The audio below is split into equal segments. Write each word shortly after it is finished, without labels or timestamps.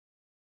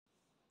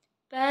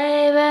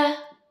Baby,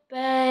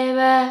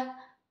 baby,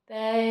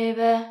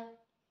 baby.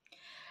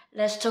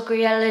 Let's talk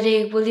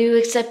reality. Will you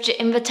accept your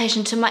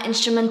invitation to my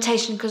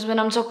instrumentation? Cause when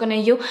I'm talking to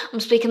you,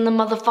 I'm speaking the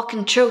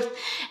motherfucking truth.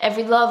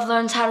 Every love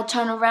learns how to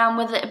turn around,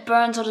 whether it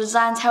burns or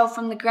designs hell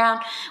from the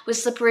ground. With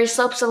slippery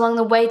slopes along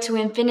the way to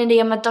infinity.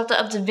 I'm a doctor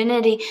of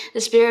divinity, the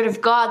spirit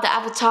of God, the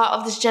avatar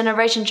of this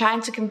generation,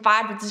 trying to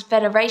confide with this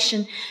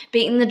federation.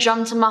 Beating the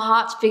drum to my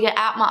heart to figure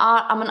out my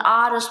art. I'm an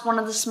artist, one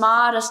of the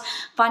smartest.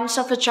 Find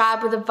yourself a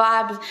tribe with a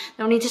vibe.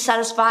 No need to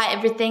satisfy,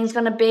 everything's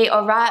gonna be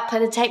alright. Play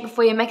the tape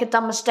before you make a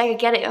dumb mistake. I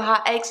get it, your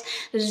heart aches.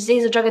 The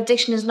disease of drug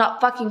addiction is not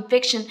fucking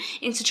fiction.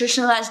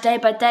 Institutionalized day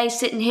by day,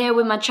 sitting here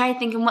with my tray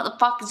thinking what the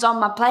fuck is on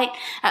my plate.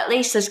 At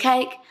least there's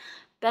cake.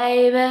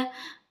 Baby,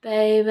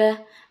 baby,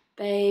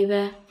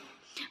 baby.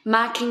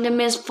 My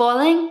kingdom is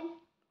falling.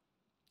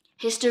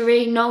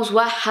 History knows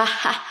why.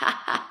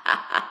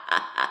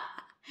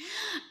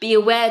 Be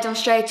aware, don't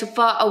stray too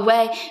far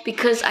away,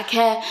 because I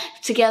care.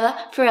 Together,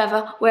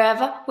 forever,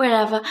 wherever,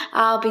 whenever,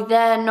 I'll be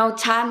there. No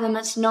time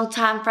limits, no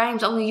time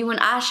frames. Only you and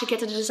I should get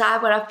to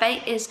decide what our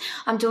fate is.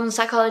 I'm doing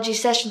psychology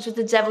sessions with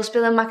the devil,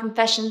 spilling my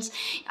confessions.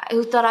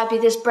 Who thought I'd be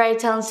this brave,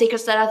 telling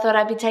secrets that I thought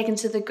I'd be taken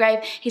to the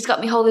grave? He's got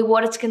me holy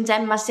water to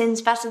condemn my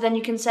sins faster than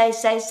you can say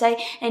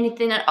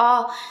anything at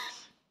all.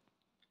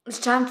 It's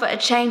time for a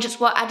change. It's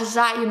what I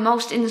desire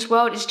most in this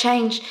world is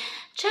change.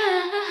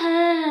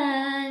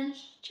 Change,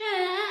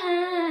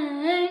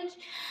 change,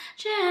 change,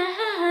 change,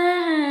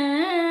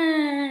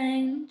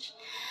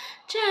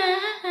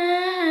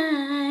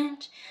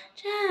 change,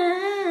 change.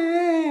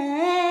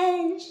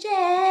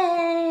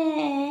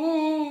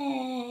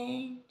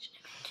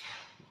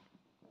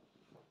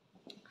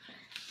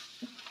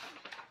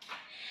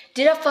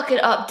 Did I fuck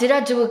it up? Did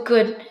I do it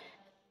good?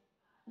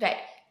 Right.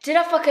 Did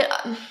I fuck it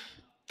up?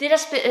 Did I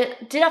spit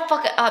it? Did I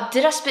fuck it up?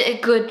 Did I spit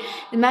it good?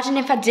 Imagine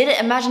if I did it.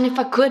 Imagine if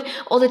I could.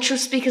 All the truth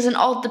speakers and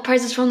all the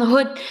praises from the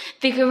hood.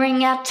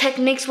 Figuring out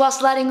techniques while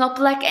sliding up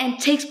like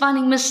antiques.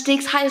 Finding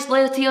mistakes. Highest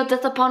loyalty or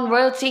death upon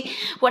royalty.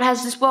 What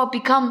has this world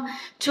become?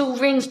 2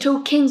 rings,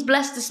 2 kings.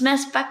 Bless this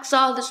mess. Facts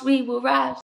are this we will rise.